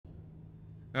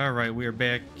All right, we are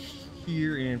back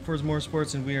here in Forza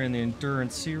Motorsports, and we are in the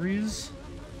Endurance series.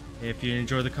 If you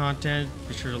enjoy the content,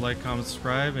 be sure to like, comment,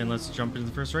 subscribe, and let's jump into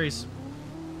the first race.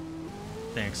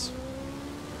 Thanks.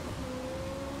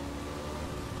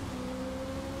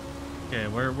 Okay,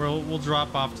 we'll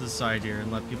drop off to the side here and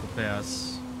let people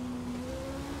pass.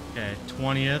 Okay,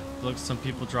 20th. Looks some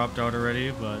people dropped out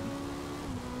already, but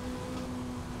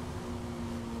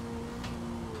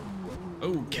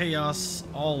oh, chaos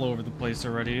all over the place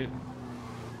already.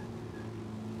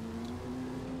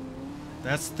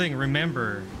 That's the thing,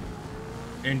 remember,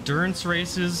 endurance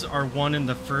races are won in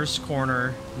the first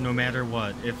corner no matter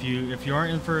what. If you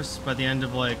aren't in first by the end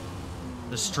of like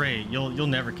the straight, you'll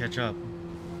never catch up.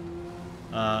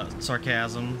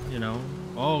 Sarcasm, you know.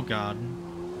 Oh god.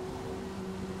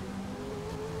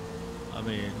 I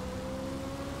mean,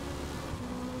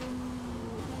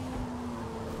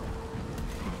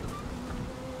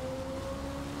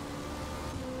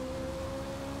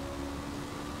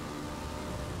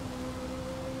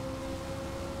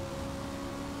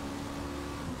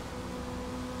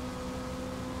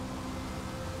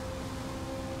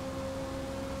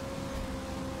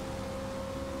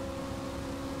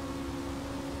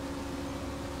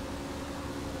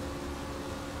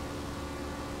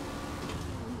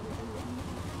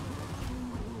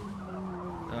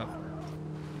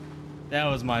 that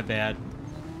was my bad.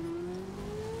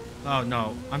 Oh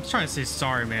no, I'm trying to say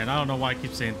sorry, man. I don't know why I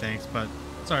keep saying thanks, but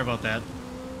sorry about that.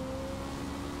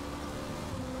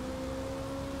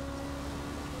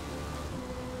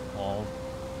 Oh.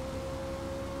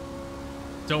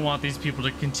 Don't want these people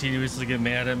to continuously get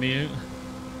mad at me.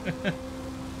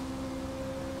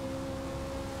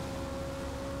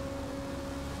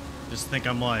 Just think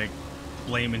I'm like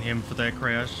blaming him for that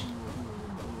crash.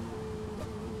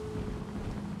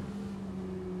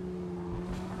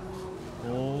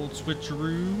 Old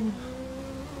switcheroo.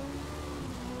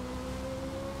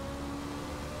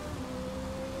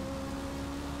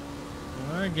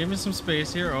 Alright, give me some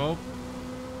space here. Oh.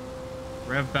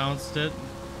 Rev bounced it.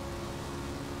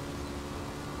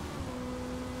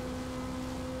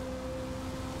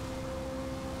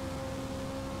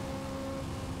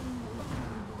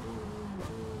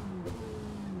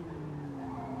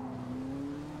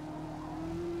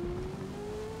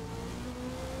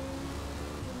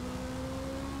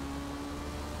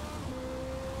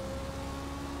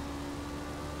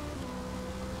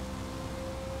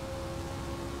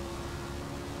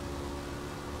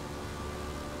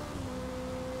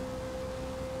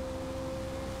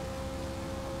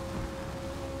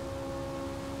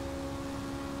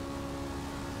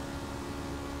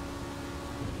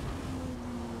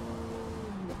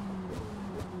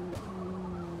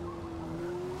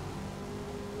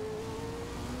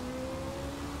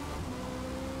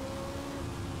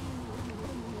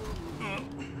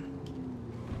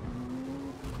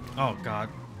 Oh god.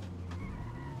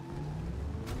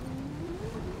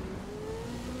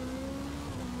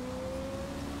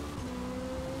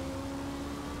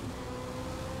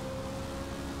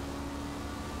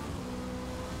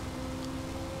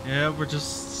 Yeah, we're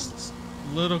just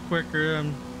a little quicker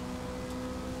than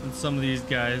some of these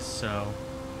guys, so.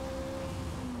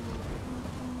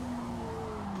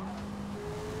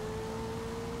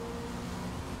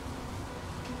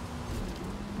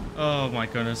 Oh my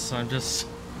goodness, I'm just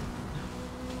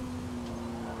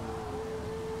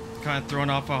kind of thrown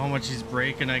off by how much he's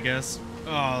braking, I guess.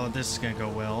 Oh, this is gonna go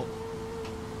well.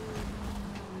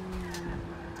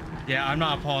 Yeah, I'm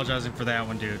not apologizing for that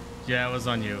one, dude. Yeah, it was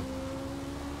on you.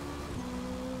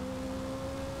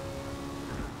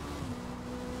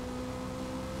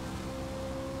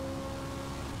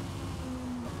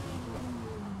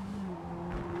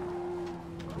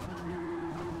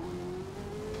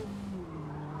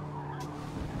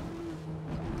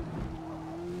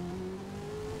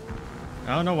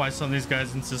 I don't know why some of these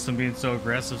guys insist on being so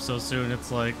aggressive so soon.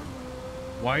 It's like,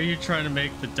 why are you trying to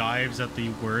make the dives at the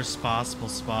worst possible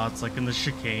spots, like in the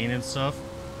chicane and stuff?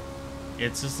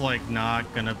 It's just like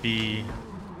not gonna be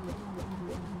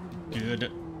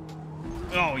good.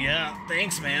 Oh yeah,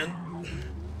 thanks, man.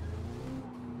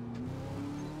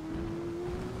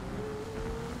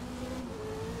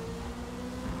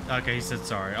 Okay, he said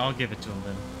sorry. I'll give it to him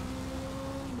then.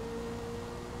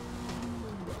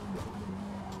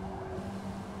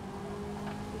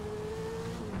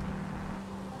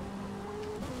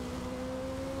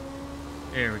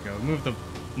 There we go. Move the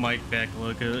mic back a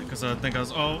little bit because I think I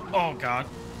was. Oh god.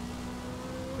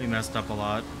 We messed up a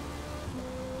lot.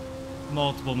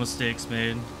 Multiple mistakes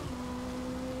made.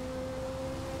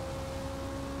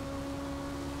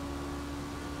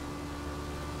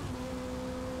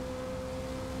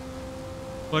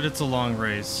 But it's a long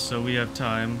race, so we have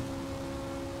time.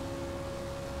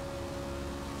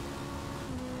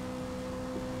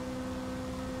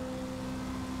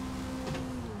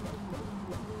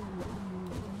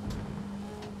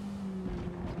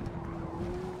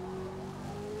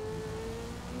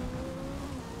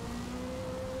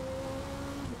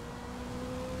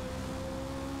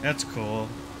 That's cool.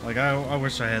 Like, I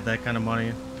wish I had that kind of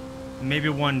money. Maybe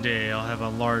one day I'll have a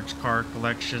large car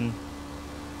collection.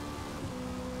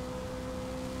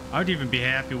 I would even be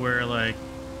happy where, like,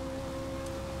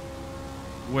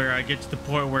 where I get to the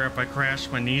point where if I crash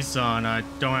my Nissan, I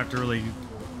don't have to really,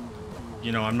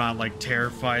 you know, I'm not, like,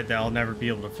 terrified that I'll never be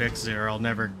able to fix it or I'll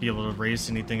never be able to race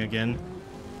anything again.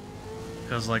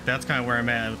 Because, like, that's kind of where I'm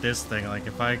at with this thing. Like,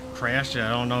 if I crash it, I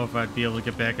don't know if I'd be able to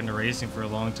get back into racing for a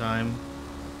long time.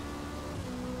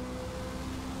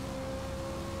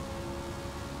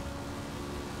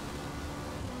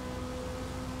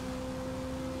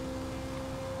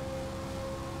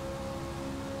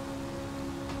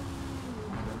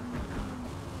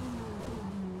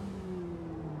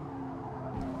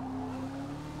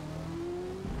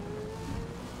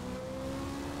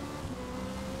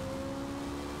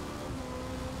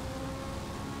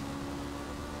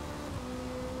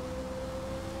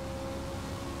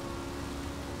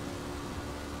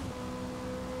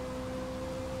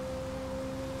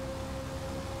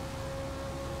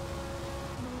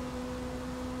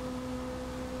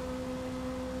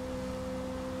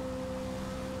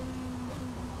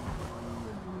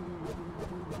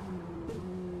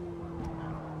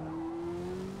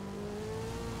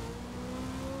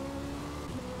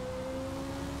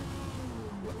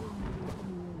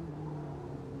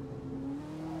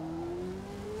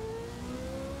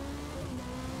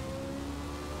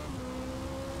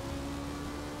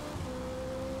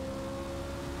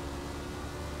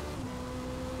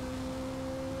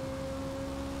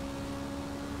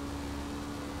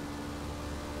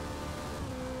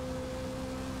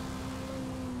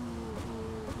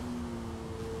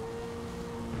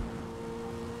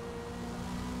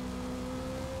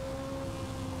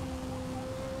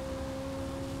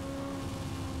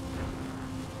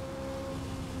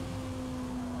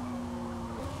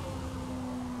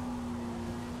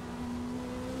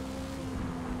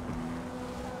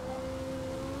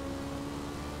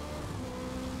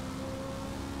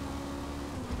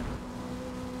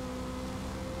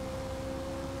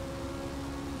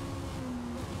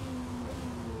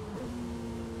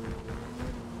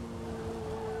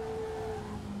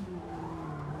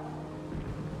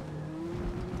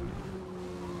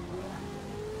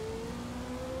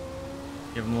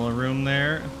 Give him a little room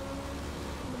there.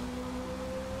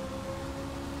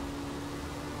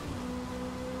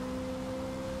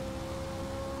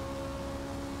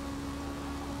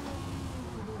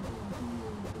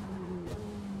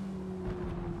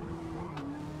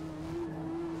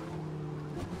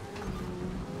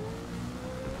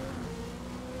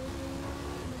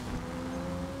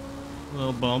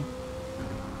 Little bump.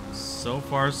 So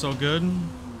far, so good.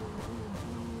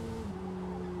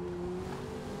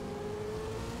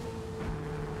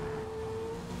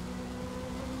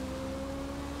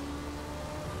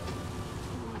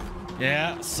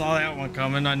 Yeah, saw that one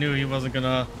coming. I knew he wasn't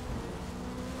gonna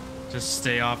just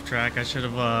stay off track. I should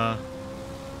have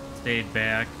stayed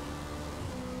back.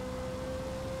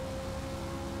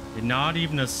 And not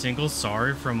even a single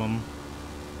sorry from him.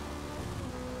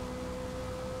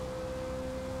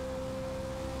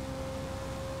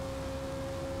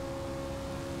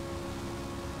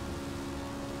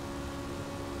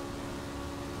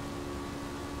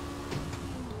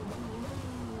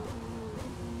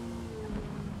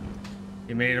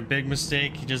 He made a big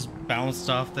mistake. He just bounced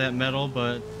off that metal,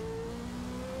 but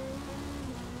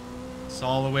it's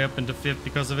all the way up into 5th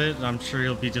because of it. And I'm sure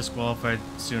he'll be disqualified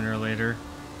sooner or later.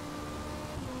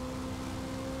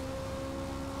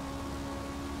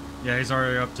 Yeah, he's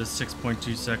already up to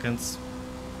 6.2 seconds.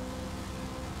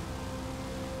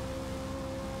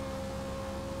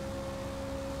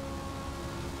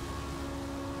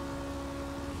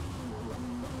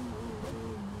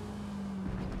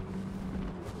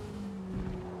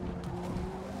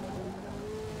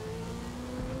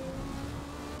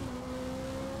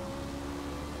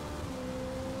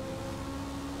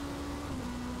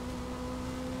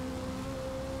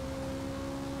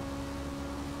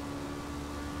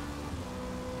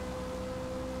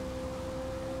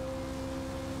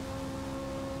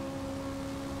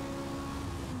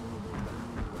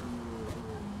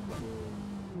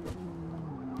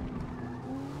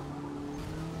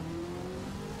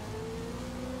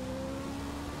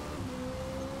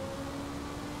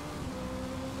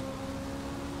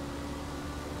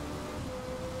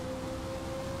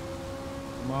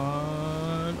 Come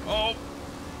on. Oh!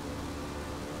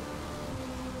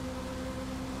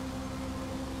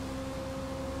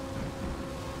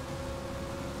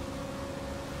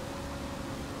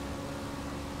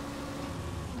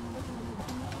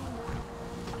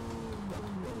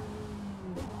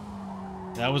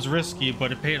 That was risky,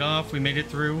 but it paid off. We made it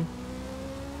through.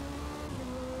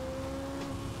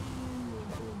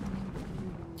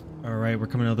 Alright, we're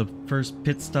coming out of the first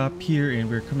pit stop here, and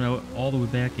we're coming out all the way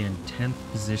back in 10th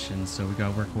position, so we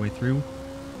gotta work our way through.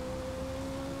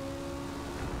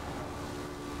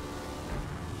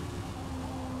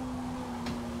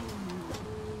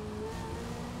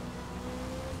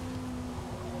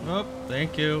 Oh,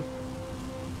 thank you.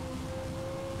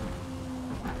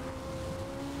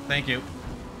 Thank you.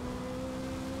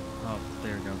 Oh,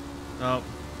 there we go. Oh,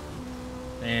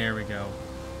 there we go.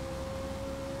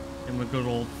 Give him a good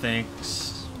old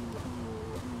thanks.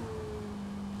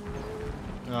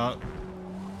 Oh,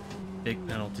 big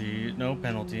penalty. No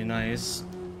penalty. Nice.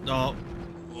 Oh,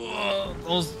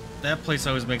 that place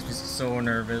always makes me so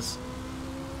nervous.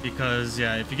 Because,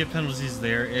 yeah, if you get penalties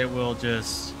there, it will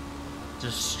just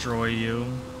destroy you.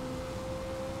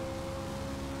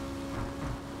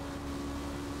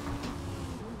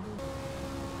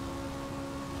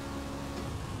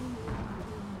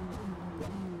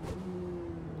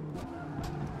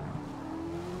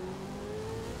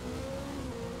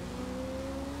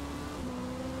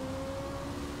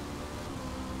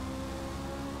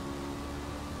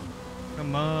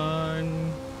 Come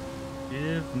on,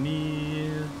 give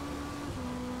me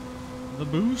the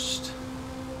boost.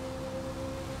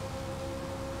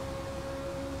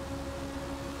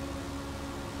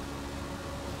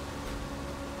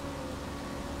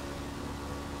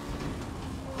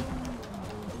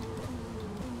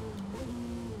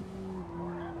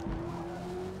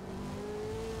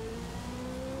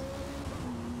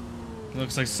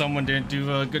 Looks like someone didn't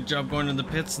do a good job going to the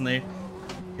pits and they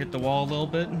hit the wall a little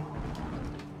bit.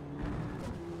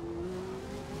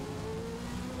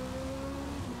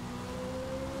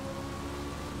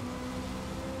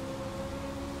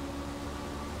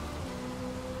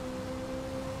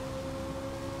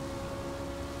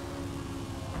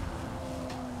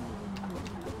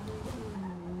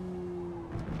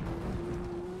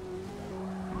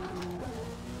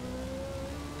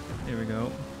 There we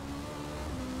go.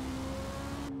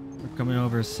 We're coming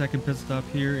over a second pit stop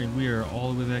here, and we are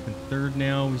all the way back in third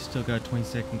now. We still got a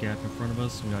 20-second gap in front of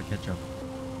us, so we gotta catch up.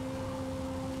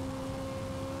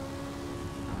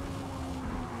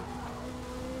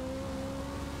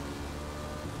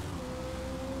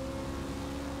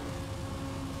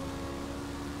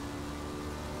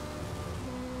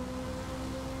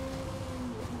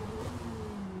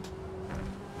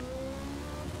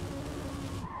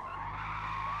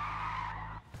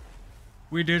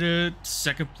 We did it!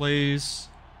 Second place!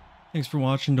 Thanks for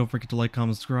watching. Don't forget to like,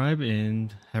 comment, subscribe,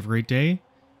 and have a great day.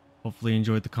 Hopefully you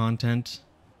enjoyed the content.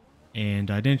 And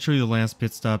I didn't show you the last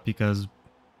pit stop because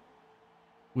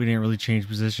we didn't really change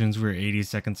positions. We were 80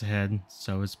 seconds ahead,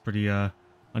 so it's pretty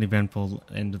uneventful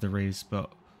end of the race.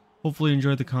 But hopefully you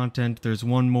enjoyed the content. There's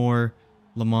one more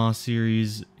Le Mans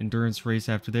Series endurance race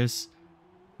after this.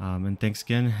 And thanks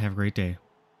again. Have a great day.